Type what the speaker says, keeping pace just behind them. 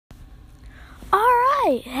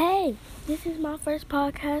Hey, this is my first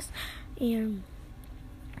podcast, and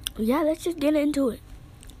yeah, let's just get into it.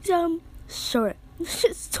 Short. Let's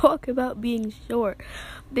just talk about being short.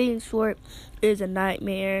 Being short is a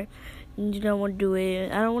nightmare. You don't want to do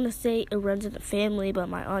it. I don't want to say it runs in the family, but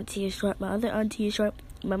my auntie is short, my other auntie is short,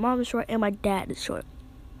 my mom is short, and my dad is short.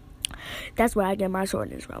 That's where I get my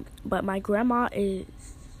shortness from. But my grandma is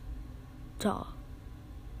tall.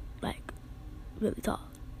 Like, really tall.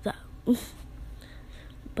 So...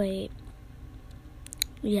 But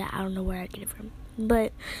yeah, I don't know where I get it from.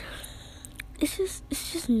 But it's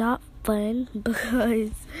just not fun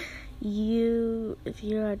because if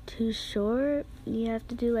you're too short, you have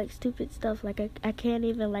to do like stupid stuff. Like I can't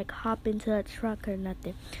even like hop into a truck or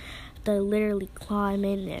nothing. I have to literally climb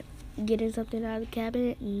in there, getting something out of the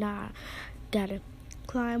cabinet. Nah, gotta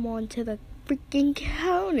climb onto the freaking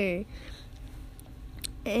counter.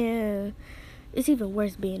 And it's even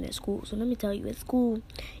worse being in school. So let me tell you, at school,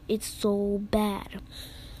 it's so bad.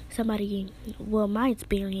 My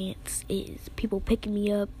experience is people picking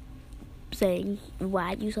me up saying,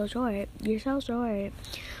 why are you so short? You're so short.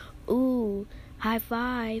 Ooh, high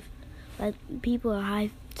five. Like, people are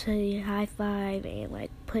high five and,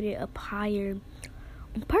 like, put it up higher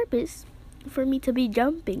on purpose for me to be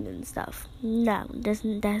jumping and stuff. No, that's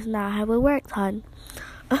not how it works, hon.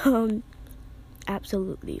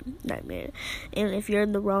 Absolutely nightmare. And if you're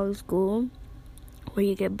in the wrong school where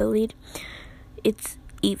you get bullied, it's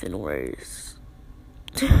even worse.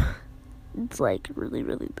 It's like really,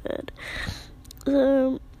 really bad.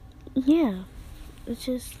 Yeah. It's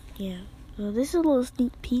just, yeah. So this is a little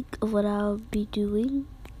sneak peek of what I'll be doing.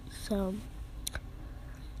 So,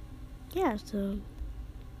 yeah,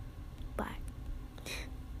 bye.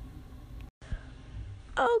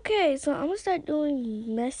 Okay, so I'm gonna start doing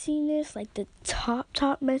messiness, like the top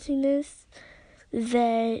messiness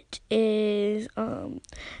that is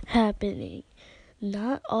happening.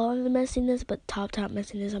 Not all of the messiness, but top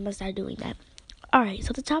messiness. I'm gonna start doing that. Alright,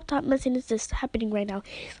 so the top messiness that's happening right now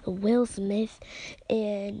is Will Smith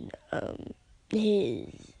and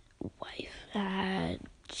his wife had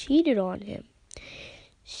cheated on him.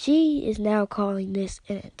 She is now calling this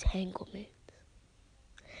an entanglement.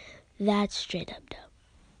 That's straight up dumb.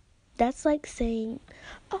 That's like saying,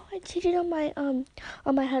 oh, I cheated on my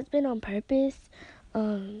husband on purpose,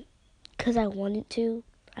 'cause I wanted to.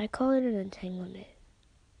 I call it an entanglement,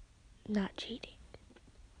 not cheating.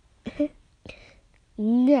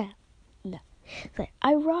 No. It's like,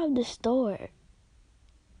 I robbed the store.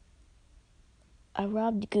 I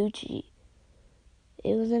robbed Gucci.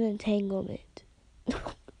 It was an entanglement.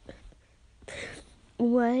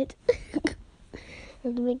 What?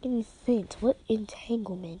 Doesn't make any sense. What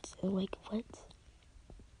entanglement? And like, what?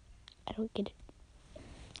 I don't get it.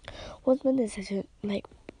 Will Smith is such a, like,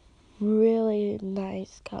 really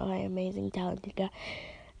nice guy, amazing, talented guy.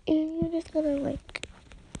 And you're just gonna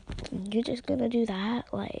do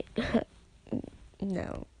that? Like,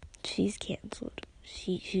 no. She's canceled.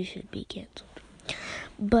 She should be canceled.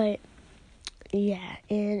 But, yeah,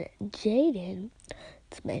 and Jaden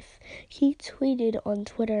Smith, he tweeted on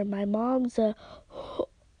Twitter, my mom's a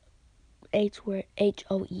H-word,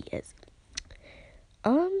 H-O-E-S.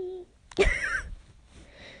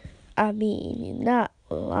 I mean, you're not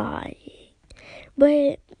lying.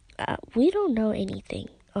 But we don't know anything.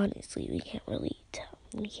 Honestly, we can't really tell.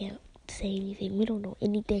 We can't say anything. We don't know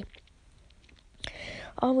anything.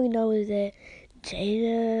 All we know is that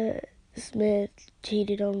Jada Smith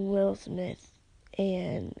cheated on Will Smith,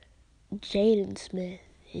 and Jaden Smith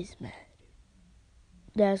is mad.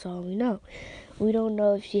 That's all we know. We don't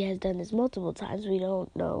know if she has done this multiple times. We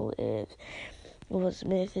don't know if Will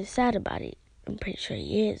Smith is sad about it. I'm pretty sure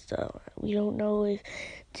he is, though. We don't know if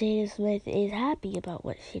Jada Smith is happy about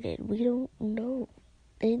what she did. We don't know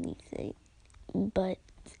anything but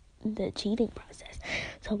the cheating process.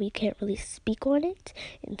 So we can't really speak on it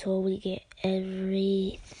until we get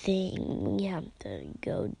everything. We have to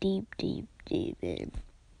go deep in.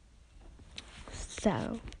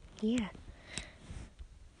 So, yeah.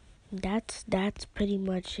 That's pretty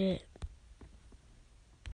much it.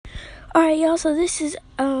 Alright, y'all, so this is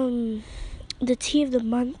the tea of the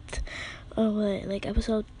month,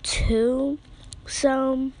 episode 2.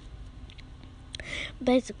 So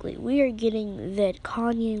basically, we are getting that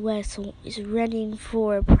Kanye West is running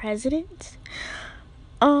for president.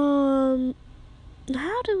 How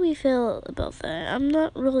do we feel about that? I'm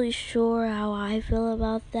not really sure how I feel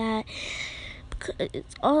about that.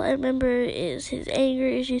 It's all I remember is his anger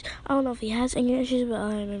issues. I don't know if he has anger issues, but all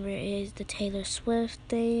I remember is the Taylor Swift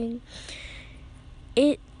thing.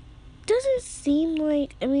 It doesn't seem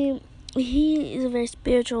like, he is a very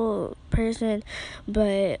spiritual person,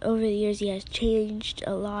 but over the years he has changed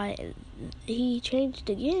a lot. He changed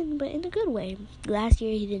again, but in a good way. Last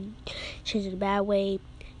year he didn't change in a bad way.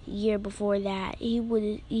 The year before that he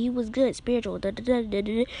was good, spiritual.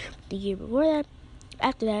 The year before that,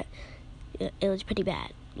 after that, it was pretty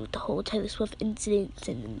bad with the whole Taylor Swift incidents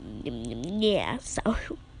and yeah. So,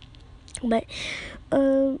 but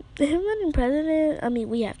him running president. I mean,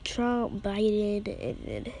 we have Trump, Biden,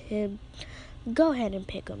 and him. Go ahead and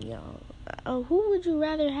pick them, y'all. Who would you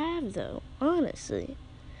rather have, though? Honestly.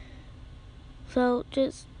 So,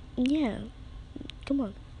 just, yeah. Come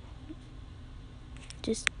on.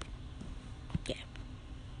 Just